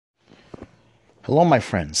Hello, my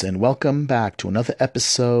friends, and welcome back to another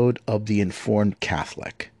episode of The Informed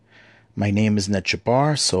Catholic. My name is Ned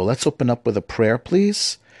Jabbar, so let's open up with a prayer,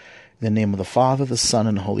 please. In the name of the Father, the Son,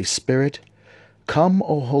 and the Holy Spirit. Come,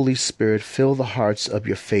 O Holy Spirit, fill the hearts of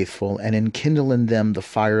your faithful, and enkindle in them the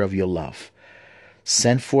fire of your love.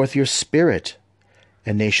 Send forth your Spirit,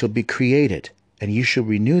 and they shall be created, and you shall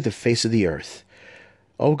renew the face of the earth.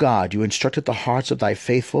 O God, you instructed the hearts of thy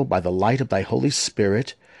faithful by the light of thy Holy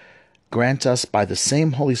Spirit. Grant us by the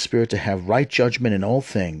same Holy Spirit to have right judgment in all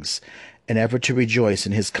things, and ever to rejoice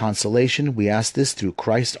in his consolation. We ask this through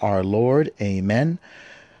Christ our Lord. Amen.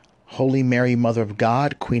 Holy Mary, Mother of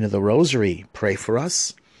God, Queen of the Rosary, pray for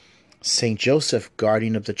us. Saint Joseph,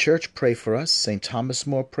 Guardian of the Church, pray for us. Saint Thomas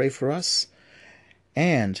More, pray for us.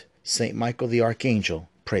 And Saint Michael the Archangel,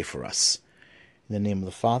 pray for us. In the name of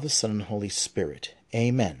the Father, Son, and Holy Spirit.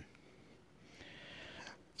 Amen.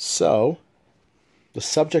 So, the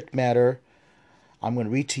subject matter I'm going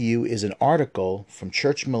to read to you is an article from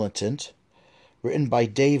Church Militant written by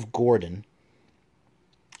Dave Gordon.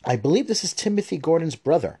 I believe this is Timothy Gordon's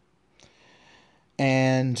brother.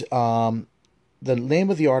 And the name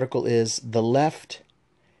of the article is The Left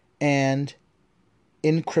and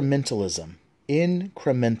Incrementalism.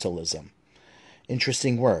 Incrementalism.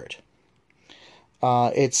 Interesting word.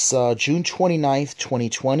 It's June 29th,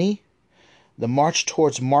 2020. The march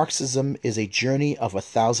towards Marxism is a journey of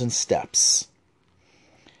 1,000 steps.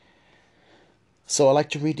 So I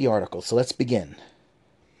like to read the article, so let's begin.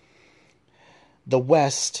 The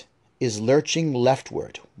West is lurching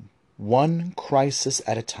leftward, one crisis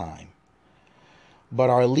at a time.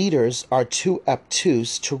 But our leaders are too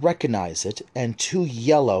obtuse to recognize it and too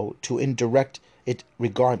yellow to indirect it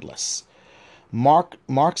regardless.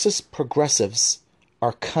 Marxist progressives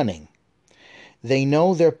are cunning. They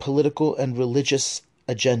know their political and religious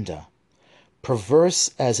agenda, perverse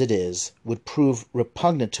as it is, would prove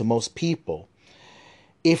repugnant to most people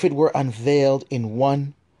if it were unveiled in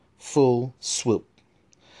one full swoop.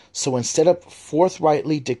 So instead of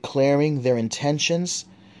forthrightly declaring their intentions,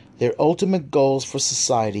 their ultimate goals for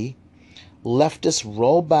society, leftists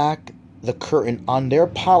roll back the curtain on their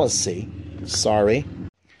policy. Sorry.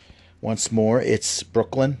 Once more, it's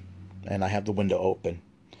Brooklyn, and I have the window open.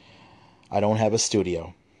 I don't have a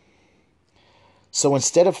studio. So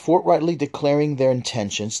instead of forthrightly declaring their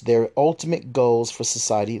intentions, their ultimate goals for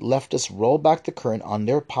society, leftists roll back the curtain on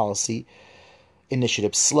their policy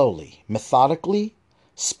initiatives slowly, methodically,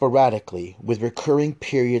 sporadically, with recurring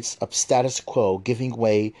periods of status quo giving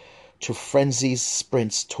way to frenzied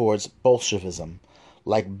sprints towards Bolshevism,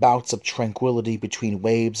 like bouts of tranquility between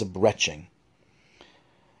waves of retching.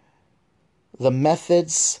 The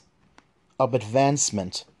methods of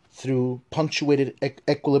advancement through punctuated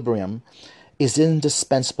equilibrium is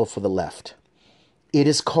indispensable for the left. It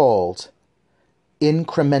is called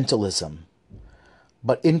incrementalism,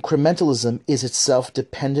 but incrementalism is itself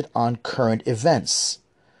dependent on current events,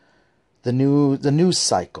 the news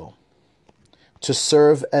cycle, to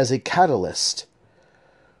serve as a catalyst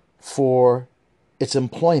for its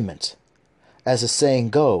employment. As the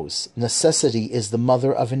saying goes, necessity is the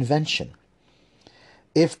mother of invention.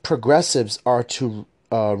 If progressives are to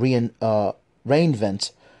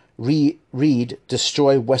reinvent, read,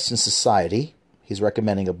 Destroy Western Society. He's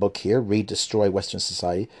recommending a book here, Read, Destroy Western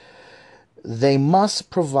Society. They must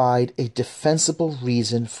provide a defensible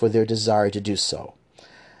reason for their desire to do so.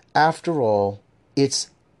 After all, it's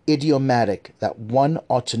idiomatic that one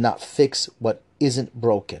ought to not fix what isn't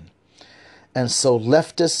broken. And so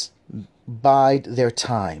leftists bide their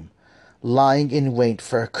time, lying in wait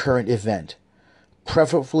for a current event,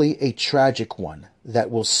 preferably a tragic one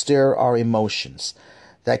that will stir our emotions,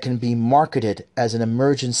 that can be marketed as an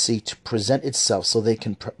emergency to present itself so they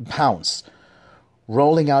can pounce,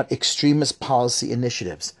 rolling out extremist policy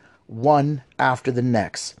initiatives, one after the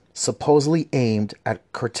next, supposedly aimed at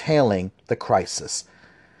curtailing the crisis.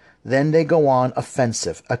 Then they go on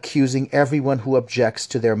offensive, accusing everyone who objects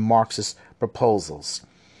to their Marxist proposals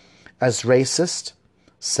as racist,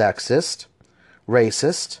 sexist,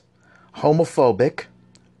 homophobic,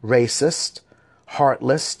 racist,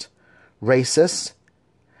 heartless, racist,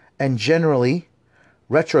 and generally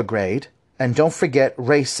retrograde, and don't forget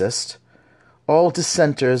racist. All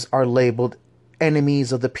dissenters are labeled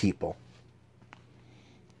enemies of the people.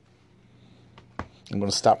 I'm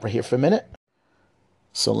going to stop right here for a minute.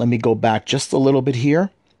 So let me go back just a little bit here.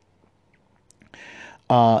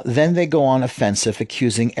 Then they go on offensive,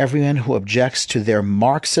 accusing everyone who objects to their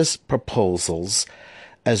Marxist proposals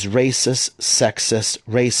as racist, sexist,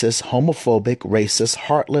 homophobic,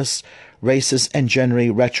 heartless, and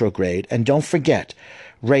generally retrograde. And don't forget,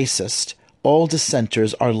 racist. all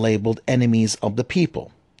dissenters are labeled enemies of the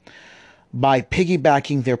people. By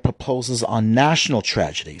piggybacking their proposals on national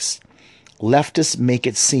tragedies, leftists make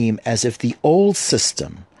it seem as if the old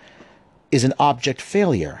system is an abject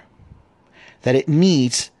failure, that it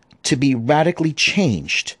needs to be radically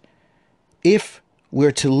changed if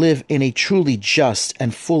we're to live in a truly just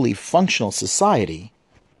and fully functional society.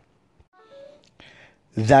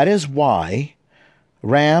 That is why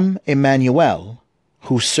Rahm Emanuel,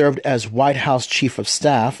 who served as White House Chief of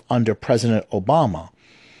Staff under President Obama,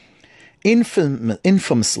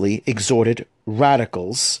 infamously exhorted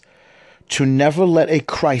radicals to never let a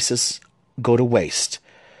crisis go to waste.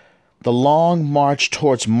 The long march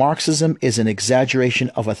towards Marxism is an exaggeration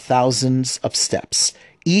of thousands of steps.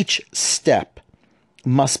 Each step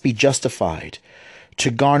must be justified to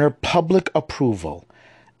garner public approval,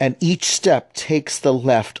 and each step takes the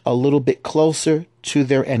left a little bit closer to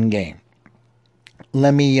their endgame.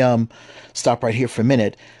 Let me stop right here for a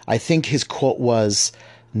minute. I think his quote was,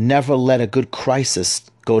 "Never let a good crisis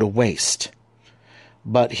go to waste."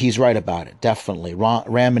 But he's right about it, definitely.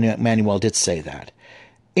 Rahm Emanuel did say that.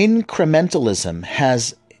 Incrementalism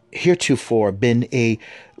has heretofore been a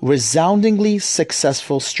resoundingly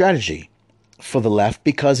successful strategy for the left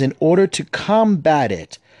because in order to combat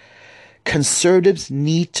it, conservatives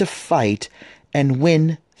need to fight and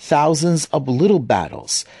win thousands of little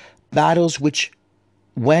battles which,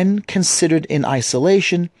 when considered in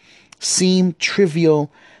isolation, seem trivial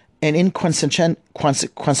and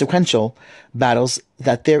inconsequential battles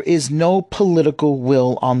that there is no political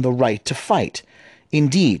will on the right to fight.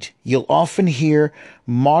 Indeed, you'll often hear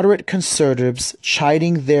moderate conservatives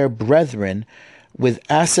chiding their brethren with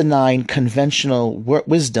asinine conventional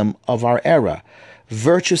wisdom of our era,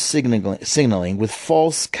 virtue signaling with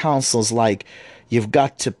false counsels like you've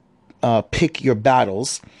got to pick your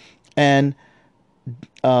battles, and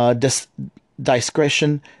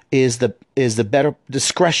discretion is the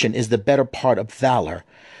better part of valor.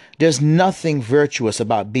 There's nothing virtuous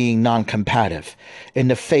about being non-combative in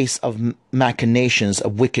the face of machinations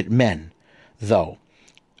of wicked men, though.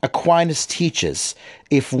 Aquinas teaches,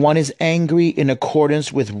 if one is angry in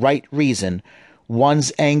accordance with right reason,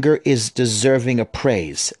 one's anger is deserving of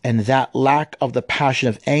praise, and that lack of the passion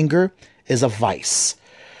of anger is a vice.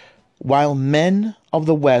 While men of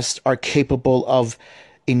the West are capable of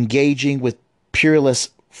engaging with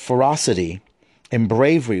peerless ferocity and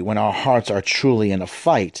bravery when our hearts are truly in a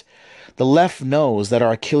fight, the left knows that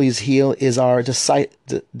our Achilles heel is our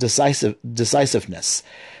decisiveness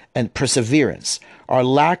and perseverance. Our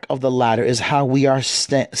lack of the latter is how we are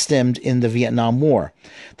stemmed in the Vietnam War.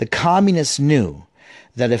 The communists knew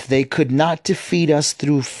that if they could not defeat us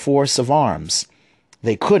through force of arms,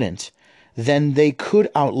 they couldn't, then they could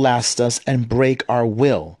outlast us and break our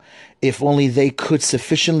will, if only they could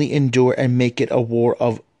sufficiently endure and make it a war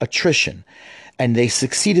of attrition. And they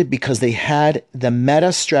succeeded because they had the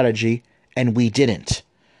meta strategy and we didn't.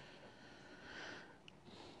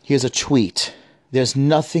 Here's a tweet. There's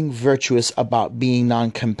nothing virtuous about being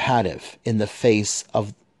non-combative in the face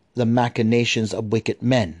of the machinations of wicked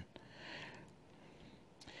men.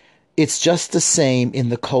 It's just the same in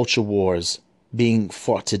the culture wars being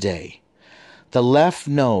fought today. The left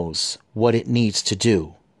knows what it needs to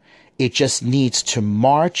do. It just needs to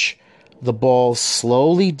march the ball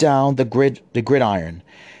slowly down the gridiron,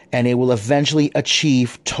 and it will eventually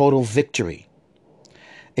achieve total victory.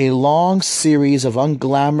 A long series of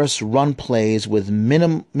unglamorous run plays with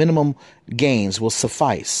minimum gains will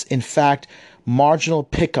suffice. In fact, marginal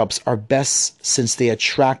pickups are best since they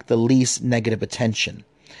attract the least negative attention.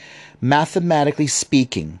 Mathematically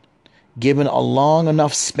speaking, given a long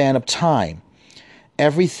enough span of time,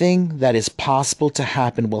 everything that is possible to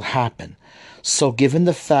happen will happen. So given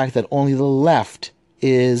the fact that only the left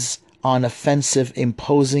is on offensive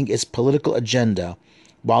imposing its political agenda,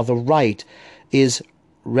 while the right is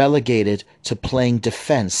relegated to playing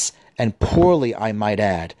defense, and poorly I might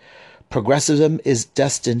add, progressivism is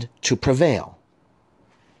destined to prevail.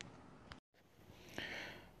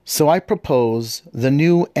 So I propose the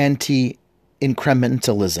new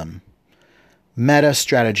anti-incrementalism meta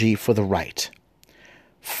strategy for the right.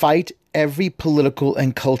 Fight every political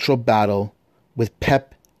and cultural battle with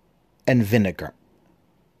pep and vigor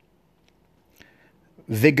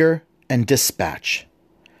and dispatch,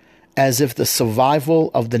 as if the survival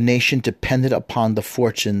of the nation depended upon the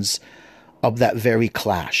fortunes of that very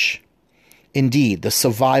clash. Indeed, the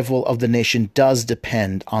survival of the nation does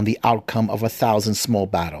depend on the outcome of 1,000 small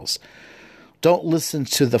battles. Don't listen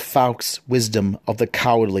to the false wisdom of the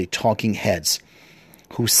cowardly talking heads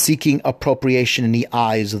who, seeking appropriation in the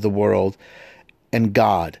eyes of the world and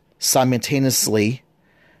God simultaneously,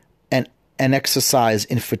 and exercise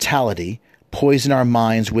infertility, poison our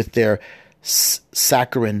minds with their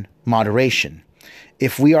saccharine moderation.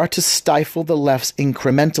 If we are to stifle the left's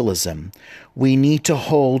incrementalism, we need to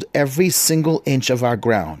hold every single inch of our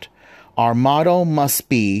ground. Our motto must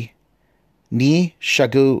be Ni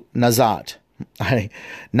shagu nazad,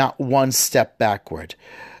 not one step backward.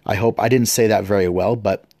 I hope I didn't say that very well,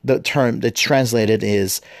 but the term that translated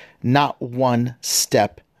is not one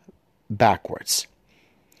step backwards.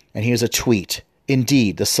 And here's a tweet.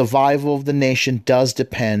 Indeed, the survival of the nation does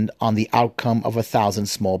depend on the outcome of 1,000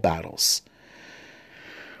 small battles.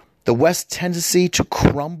 The West's tendency to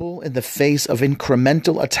crumble in the face of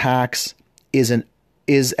incremental attacks is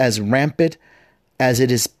as rampant as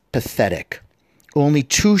it is pathetic. Only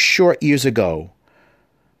 2 short years ago,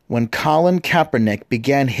 when Colin Kaepernick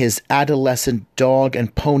began his adolescent dog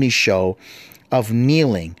and pony show of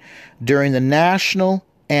kneeling during the national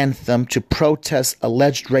anthem to protest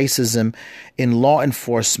alleged racism in law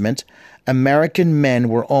enforcement, American men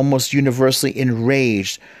were almost universally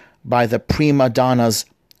enraged by the prima donna's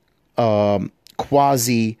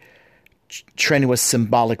quasi-strenuous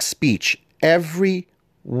symbolic speech.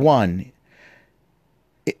 Everyone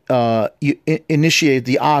initiated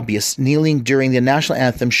the obvious. Kneeling during the national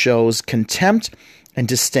anthem shows contempt and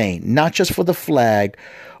disdain, not just for the flag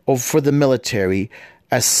or for the military,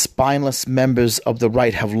 as spineless members of the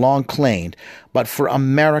right have long claimed, but for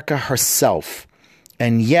America herself.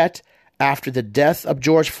 And yet, after the death of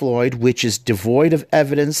George Floyd, which is devoid of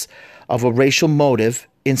evidence of a racial motive,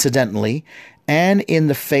 incidentally, and in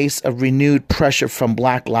the face of renewed pressure from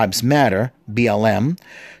Black Lives Matter, BLM,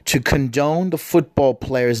 to condone the football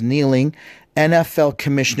players kneeling, NFL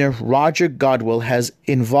Commissioner Roger Goodell has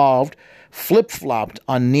flip-flopped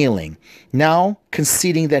on kneeling, now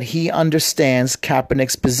conceding that he understands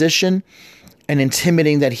Kaepernick's position and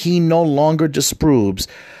intimating that he no longer disapproves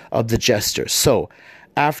of the gesture. So,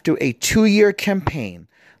 after a 2-year campaign,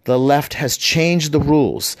 the left has changed the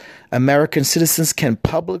rules. American citizens can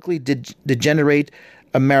publicly degenerate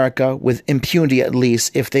America with impunity, at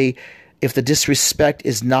least if the disrespect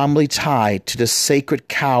is nominally tied to the sacred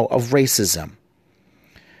cow of racism.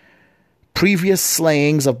 Previous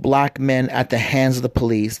slayings of black men at the hands of the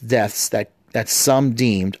police, deaths that some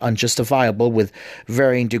deemed unjustifiable with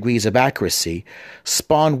varying degrees of accuracy,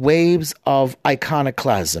 spawned waves of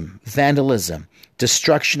iconoclasm, vandalism,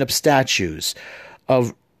 destruction of statues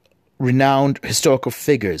of renowned historical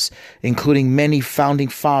figures, including many founding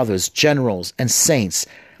fathers, generals, and saints,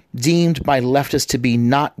 deemed by leftists to be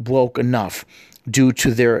not woke enough due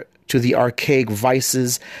to the archaic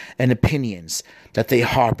vices and opinions that they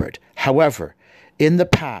harbored. However, in the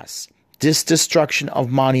past, this destruction of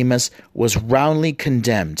monuments was roundly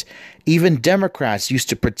condemned. Even Democrats used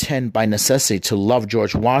to pretend by necessity to love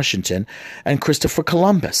George Washington and Christopher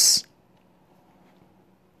Columbus.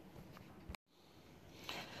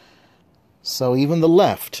 So even the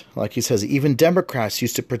left, like he says, even Democrats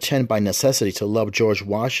used to pretend by necessity to love George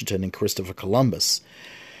Washington and Christopher Columbus.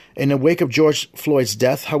 In the wake of George Floyd's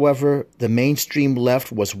death, however, the mainstream left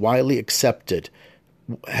has widely accepted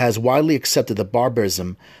the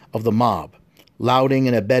barbarism of the mob, lauding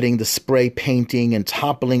and abetting the spray painting and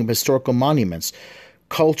toppling of historical monuments.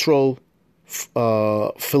 Cultural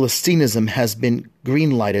Philistinism has been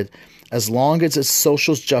green-lighted as long as it's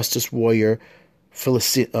social justice warrior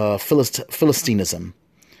Philistinism.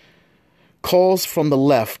 Calls from the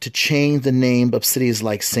left to change the name of cities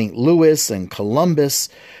like St. Louis and Columbus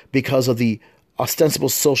because of the ostensible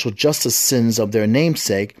social justice sins of their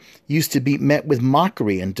namesake used to be met with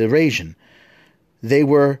mockery and derision. They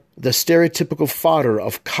were the stereotypical fodder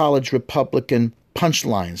of college Republican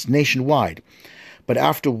punchlines nationwide. But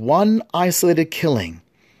after one isolated killing,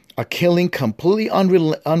 a killing completely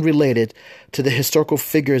unrelated to the historical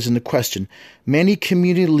figures in the question, many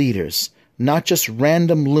community leaders, not just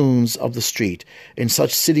random loons of the street, in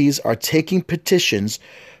such cities are taking petitions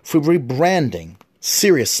for rebranding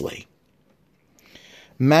seriously.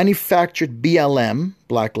 Manufactured BLM,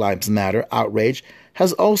 Black Lives Matter, outrage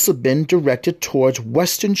has also been directed towards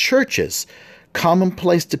Western churches.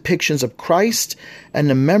 Commonplace depictions of Christ and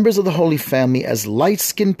the members of the Holy Family as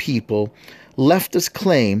light-skinned people. Leftists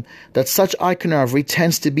claim that such iconography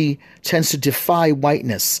tends to defy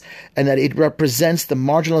whiteness and that it represents the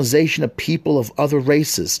marginalization of people of other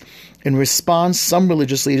races. In response, some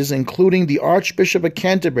religious leaders, including the Archbishop of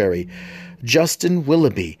Canterbury, Justin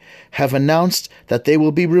Willoughby, have announced that they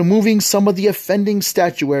will be removing some of the offending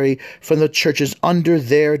statuary from the churches under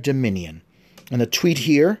their dominion. And the tweet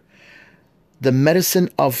here, the medicine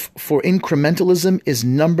for incrementalism is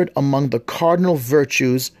numbered among the cardinal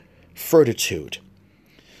virtues fortitude.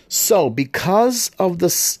 So, because of the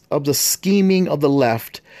scheming of the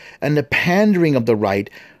left and the pandering of the right,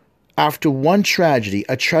 after one tragedy,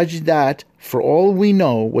 a tragedy that, for all we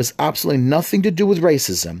know, was absolutely nothing to do with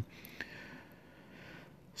racism,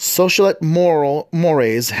 social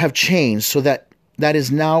mores have changed so that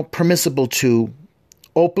is now permissible to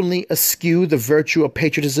openly eschew the virtue of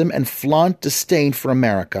patriotism and flaunt disdain for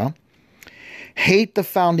America, hate the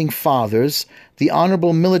founding fathers, the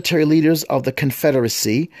honorable military leaders of the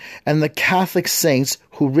Confederacy, and the Catholic saints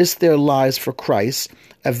who risked their lives for Christ,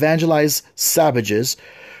 evangelize savages,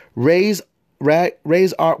 raise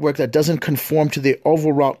artwork that doesn't conform to the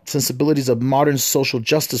overwrought sensibilities of modern social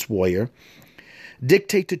justice warrior,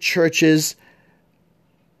 dictate to churches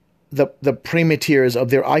the primitives of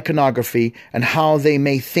their iconography and how they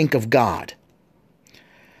may think of God.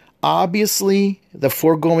 Obviously, the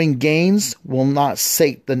foregoing gains will not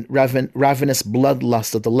sate the ravenous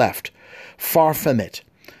bloodlust of the left. Far from it.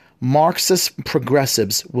 Marxist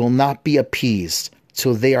progressives will not be appeased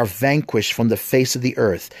till they are vanquished from the face of the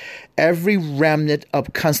earth. Every remnant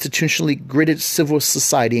of constitutionally gridded civil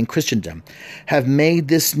society in Christendom have made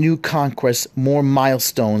this new conquest more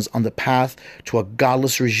milestones on the path to a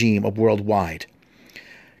godless regime of worldwide.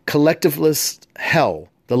 Collectivist hell,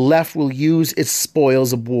 the left will use its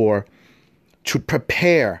spoils of war to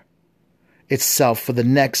prepare itself for the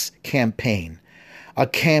next campaign, a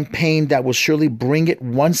campaign that will surely bring it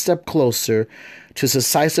one step closer to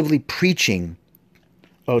decisively breaching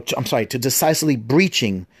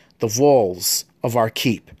the walls of our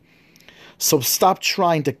keep. So stop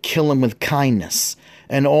trying to kill him with kindness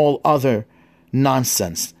and all other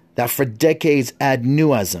nonsense that for decades ad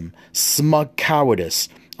nauseam, smug cowardice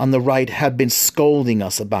on the right have been scolding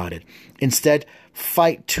us about it. Instead,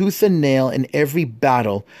 fight tooth and nail in every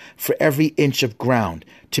battle for every inch of ground,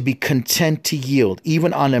 to be content to yield,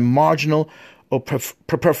 even on a marginal or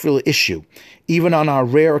peripheral issue, even on our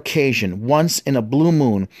rare occasion, once in a blue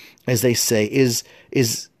moon, as they say, is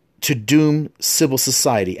to doom civil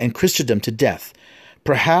society and Christendom to death,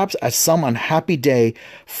 perhaps at some unhappy day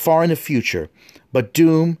far in the future, but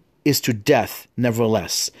doom is to death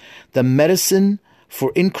nevertheless. The medicine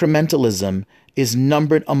for incrementalism is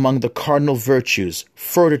numbered among the cardinal virtues,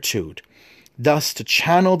 fortitude. Thus, to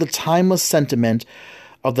channel the timeless sentiment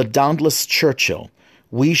of the dauntless Churchill,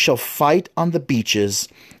 we shall fight on the beaches,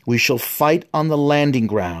 we shall fight on the landing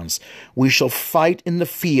grounds, we shall fight in the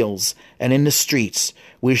fields and in the streets,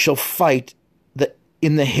 we shall fight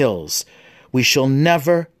in the hills, we shall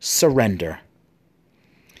never surrender.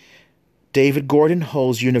 David Gordon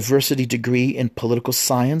holds university degree in political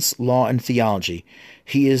science, law, and theology.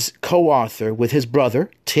 He is co-author with his brother,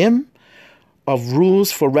 Tim, of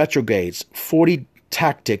Rules for Retrogrades, 40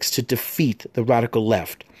 Tactics to Defeat the Radical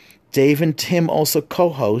Left. Dave and Tim also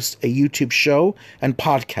co-host a YouTube show and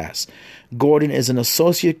podcast. Gordon is an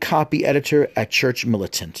associate copy editor at Church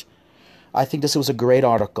Militant. I think this was a great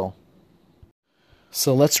article.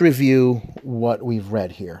 So let's review what we've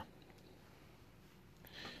read here.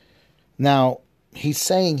 Now, he's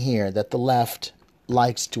saying here that the left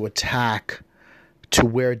likes to attack, to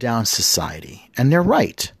wear down society. And they're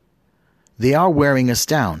right. They are wearing us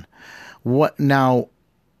down. Now,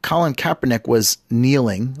 Colin Kaepernick was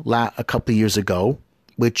kneeling a couple of years ago,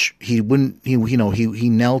 which he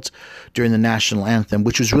knelt during the national anthem,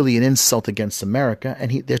 which was really an insult against America,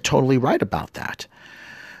 and they're totally right about that.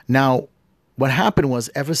 Now, what happened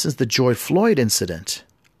was, ever since the George Floyd incident,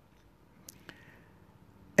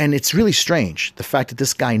 and it's really strange, the fact that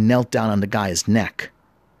this guy knelt down on the guy's neck,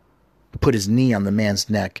 put his knee on the man's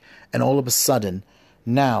neck, and all of a sudden,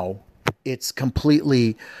 now it's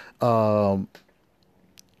completely, now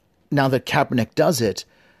that Kaepernick does it,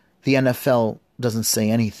 the NFL doesn't say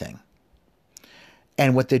anything.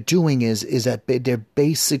 And what they're doing is that they're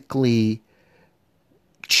basically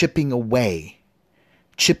chipping away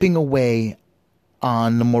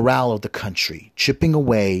on the morale of the country, chipping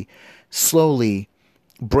away, slowly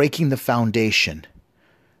breaking the foundation.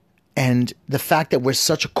 And the fact that we're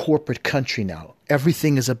such a corporate country now,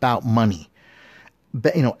 everything is about money,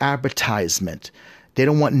 advertisement. They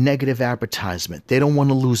don't want negative advertisement. They don't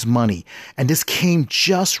want to lose money. And this came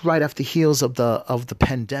just right after the heels of the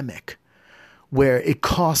pandemic, where it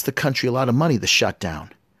cost the country a lot of money, the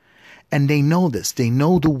shutdown. And they know this. They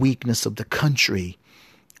know the weakness of the country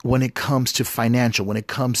when it comes to financial, when it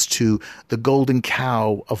comes to the golden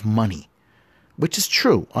cow of money, which is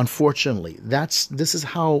true, unfortunately. This is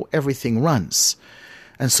how everything runs.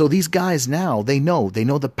 And so these guys now, they know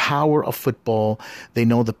the power of football. They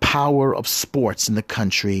know the power of sports in the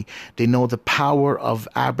country. They know the power of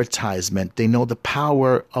advertisement. They know the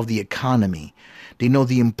power of the economy. They know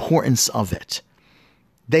the importance of it.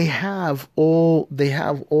 They have all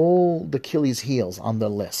the Achilles heels on the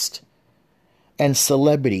list, and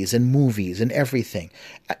celebrities and movies and everything.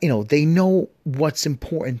 They know what's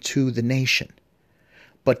important to the nation.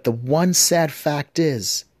 But the one sad fact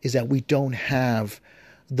is that we don't have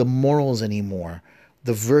the morals anymore,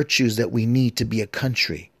 the virtues that we need to be a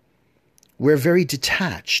country. We're very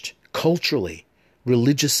detached culturally,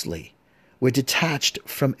 religiously. We're detached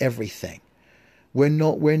from everything. We're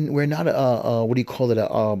not a what do you call it,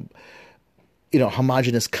 a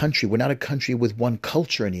homogenous country. We're not a country with one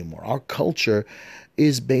culture anymore. Our culture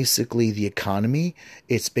is basically the economy.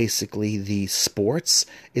 It's basically the sports.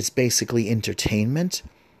 It's basically entertainment.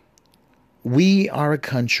 We are a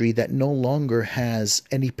country that no longer has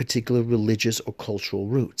any particular religious or cultural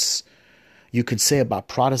roots. You could say about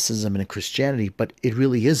Protestantism and Christianity, but it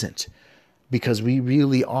really isn't, because we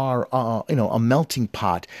really are, a melting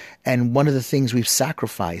pot. And one of the things we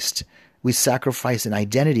sacrificed an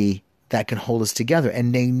identity that can hold us together.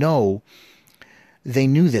 And they knew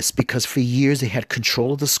this because for years they had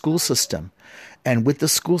control of the school system. And with the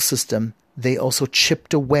school system, they also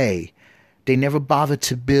chipped away. They never bothered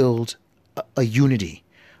to build a unity,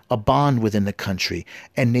 a bond within the country.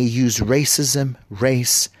 And they used racism,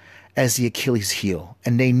 race, as the Achilles heel.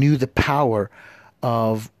 And they knew the power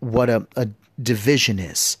of what a division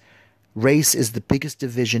is. Race is the biggest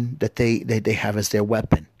division that they have as their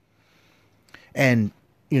weapon. And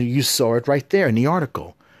you saw it right there in the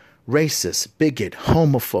article. Racist, bigot,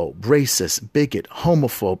 homophobe, racist, bigot,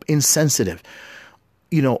 homophobe, insensitive.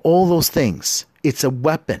 All those things. It's a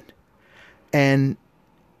weapon. And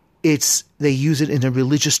they use it in a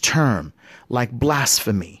religious term, like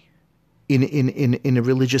blasphemy in a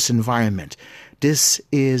religious environment. This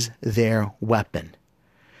is their weapon.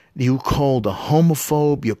 You called a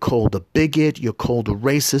homophobe, you're called a bigot, you're called a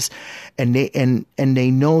racist, and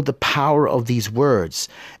they know the power of these words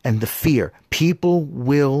and the fear. People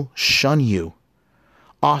will shun you,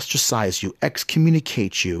 ostracize you,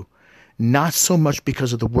 excommunicate you, not so much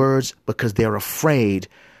because of the words, because they're afraid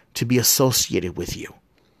to be associated with you.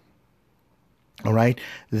 All right?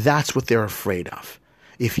 That's what they're afraid of.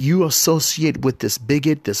 If you associate with this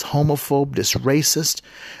bigot, this homophobe, this racist,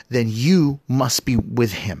 then you must be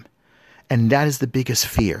with him. And that is the biggest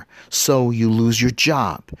fear. So you lose your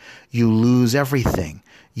job. You lose everything.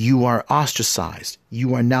 You are ostracized.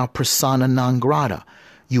 You are now persona non grata.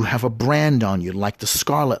 You have a brand on you like the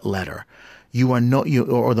scarlet letter.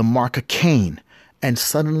 Or the mark of Cain. And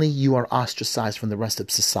suddenly you are ostracized from the rest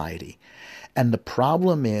of society. And the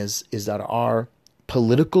problem is that our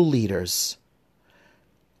political leaders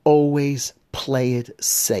always play it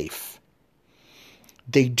safe.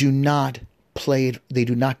 They do not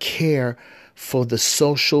care for the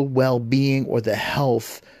social well-being or the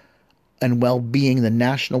health and well-being, the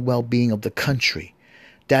national well-being of the country.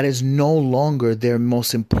 That is no longer their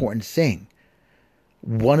most important thing.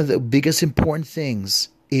 One of the biggest important things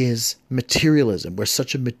is materialism. We're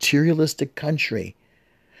such a materialistic country.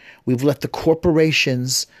 We've let the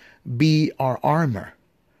corporations be our armor.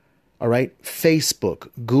 All right, Facebook,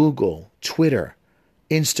 Google, Twitter,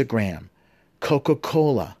 Instagram,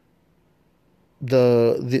 Coca-Cola,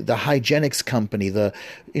 the hygienics company, the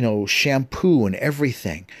shampoo and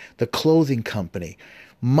everything, the clothing company.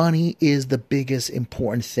 Money is the biggest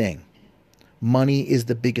important thing. Money is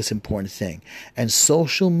the biggest important thing. And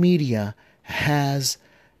social media has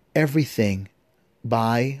everything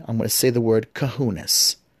by, I'm going to say the word,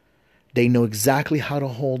 kahunas. They know exactly how to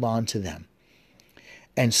hold on to them.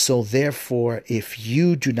 And so therefore, if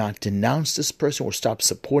you do not denounce this person or stop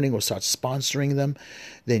supporting or start sponsoring them,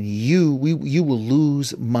 then you will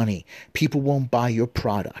lose money. People won't buy your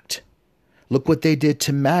product. Look what they did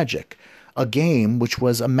to Magic, a game which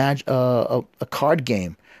was a card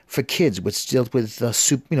game for kids, which dealt with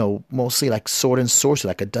mostly like sword and sorcery,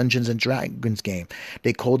 like a Dungeons and Dragons game.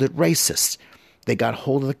 They called it racist. They got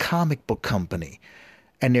hold of the comic book company,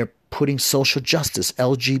 and they're putting social justice,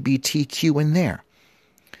 LGBTQ, in there.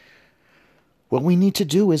 What we need to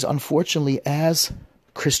do is, unfortunately, as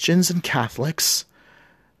Christians and Catholics,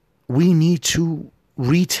 we need to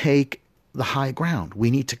retake the high ground.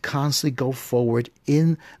 We need to constantly go forward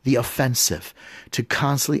in the offensive, to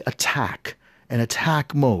constantly attack, an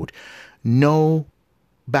attack mode. No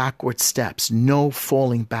backward steps, no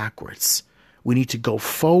falling backwards. We need to go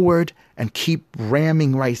forward and keep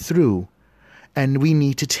ramming right through. And we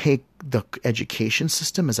need to take the education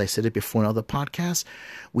system, as I said it before in other podcasts.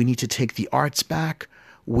 We need to take the arts back.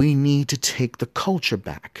 We need to take the culture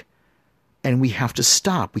back. And we have to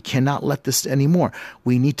stop. We cannot let this anymore.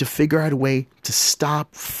 We need to figure out a way to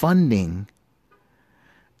stop funding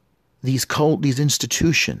these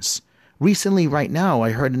institutions. Recently, right now,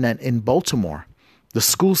 I heard in Baltimore, the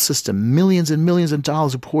school system, millions and millions of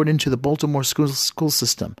dollars are poured into the Baltimore school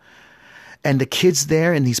system. And the kids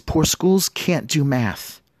there in these poor schools can't do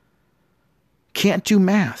math. Can't do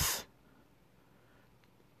math.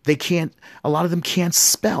 They can't, a lot of them can't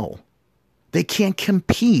spell. They can't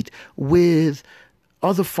compete with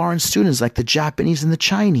other foreign students like the Japanese and the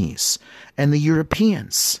Chinese and the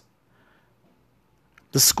Europeans.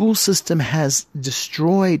 The school system has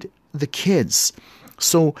destroyed the kids.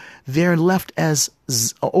 So they're left as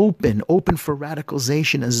open for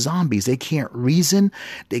radicalization as zombies. They can't reason.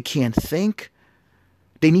 They can't think.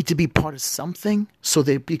 They need to be part of something, so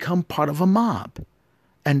they become part of a mob.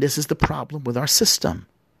 And this is the problem with our system.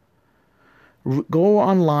 Go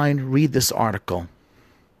online, read this article.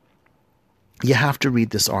 You have to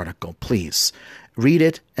read this article, please. Read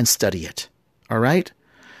it and study it. All right?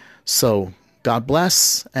 So God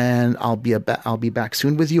bless, and I'll be back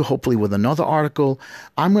soon with you, hopefully with another article.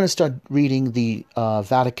 I'm going to start reading the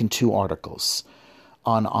Vatican II articles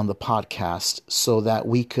on the podcast so that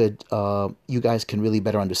we could, you guys can really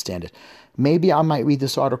better understand it. Maybe I might read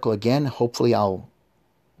this article again. Hopefully I'll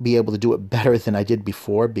be able to do it better than I did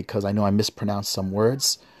before, because I know I mispronounced some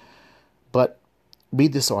words. But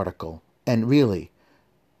read this article and really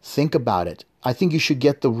think about it. I think you should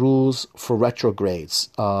get the rules for retrogrades.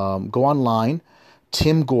 Go online,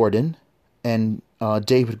 Tim Gordon and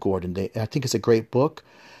David Gordon. I think it's a great book.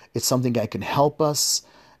 It's something that can help us,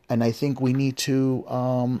 and I think we need to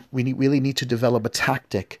really need to develop a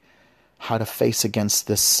tactic how to face against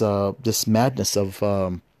this madness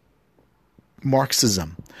of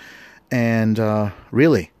Marxism. And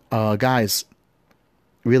really, guys,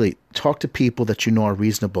 really talk to people that you know are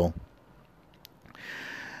reasonable.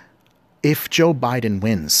 If Joe Biden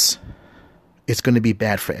wins, it's going to be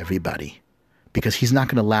bad for everybody, because he's not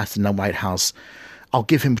going to last in the White House. I'll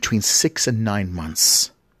give him between 6 and 9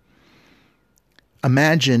 months.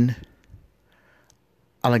 Imagine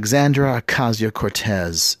Alexandria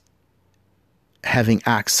Ocasio-Cortez having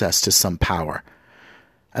access to some power.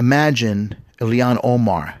 Imagine Ilhan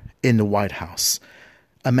Omar in the White House.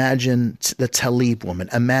 Imagine the Tlaib woman.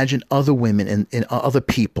 Imagine other women and other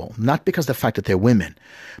people, not because of the fact that they're women,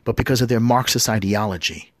 but because of their Marxist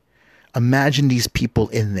ideology. Imagine these people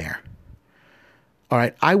in there. All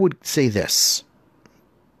right, I would say this.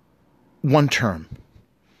 One term.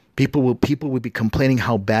 People will be complaining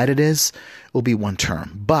how bad it is. It will be one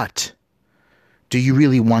term. But do you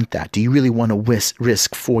really want that? Do you really want to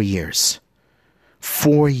risk 4 years?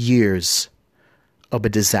 4 years of a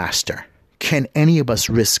disaster. Can any of us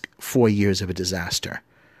risk 4 years of a disaster?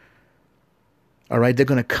 All right, they're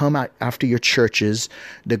going to come out after your churches.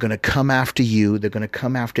 They're going to come after you. They're going to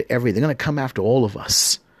come after everything. They're going to come after all of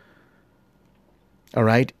us. All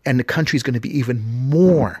right, and the country's going to be even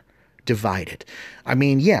more divided. I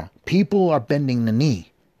mean, yeah, people are bending the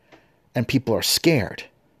knee and people are scared.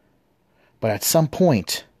 But at some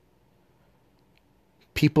point,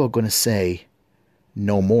 people are going to say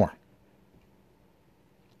no more.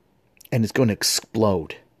 And it's going to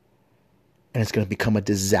explode. And it's going to become a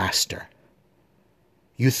disaster.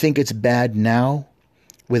 You think it's bad now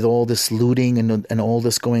with all this looting and all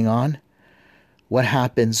this going on? What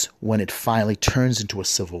happens when it finally turns into a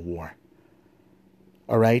civil war?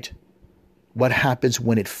 All right? What happens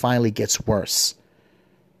when it finally gets worse?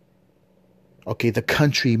 Okay, the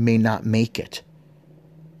country may not make it.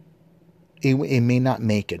 It may not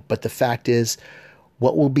make it. But the fact is,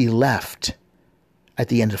 what will be left at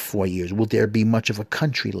the end of 4 years? Will there be much of a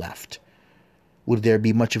country left? Will there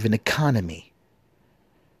be much of an economy?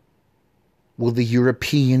 Will the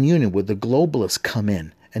European Union, will the globalists come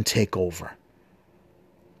in and take over?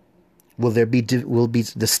 Will be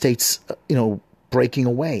the states, breaking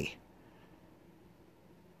away?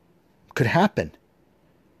 Could happen.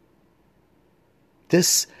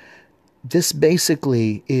 This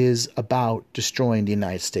basically is about destroying the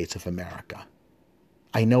United States of America.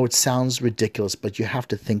 I know it sounds ridiculous, but you have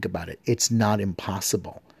to think about it. It's not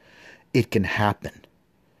impossible. It can happen.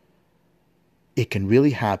 It can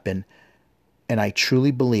really happen. And I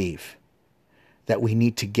truly believe that we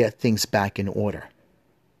need to get things back in order.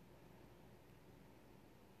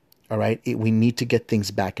 All right? We need to get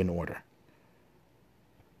things back in order.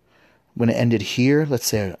 I'm going to end it here. Let's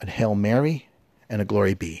say a Hail Mary and a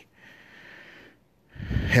Glory Be.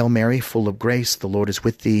 Hail Mary, full of grace, the Lord is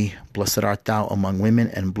with thee. Blessed art thou among women,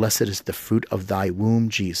 and blessed is the fruit of thy womb,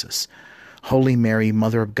 Jesus. Holy Mary,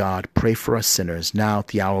 Mother of God, pray for us sinners, now at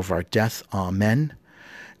the hour of our death. Amen.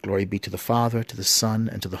 Glory be to the Father, to the Son,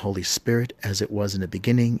 and to the Holy Spirit, as it was in the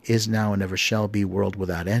beginning, is now, and ever shall be, world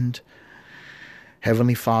without end.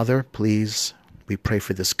 Heavenly Father, please We pray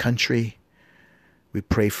for this country. We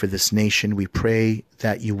pray for this nation. We pray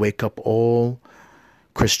that you wake up all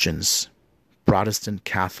Christians, Protestant,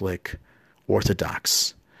 Catholic,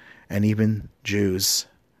 Orthodox, and even Jews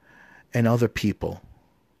and other people.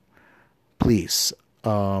 Please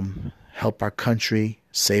help our country,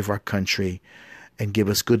 save our country, and give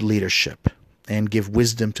us good leadership, and give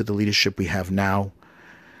wisdom to the leadership we have now,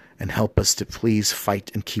 and help us to please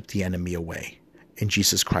fight and keep the enemy away. In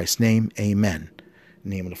Jesus Christ's name, amen. In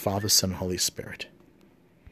the name of the Father, Son, and Holy Spirit.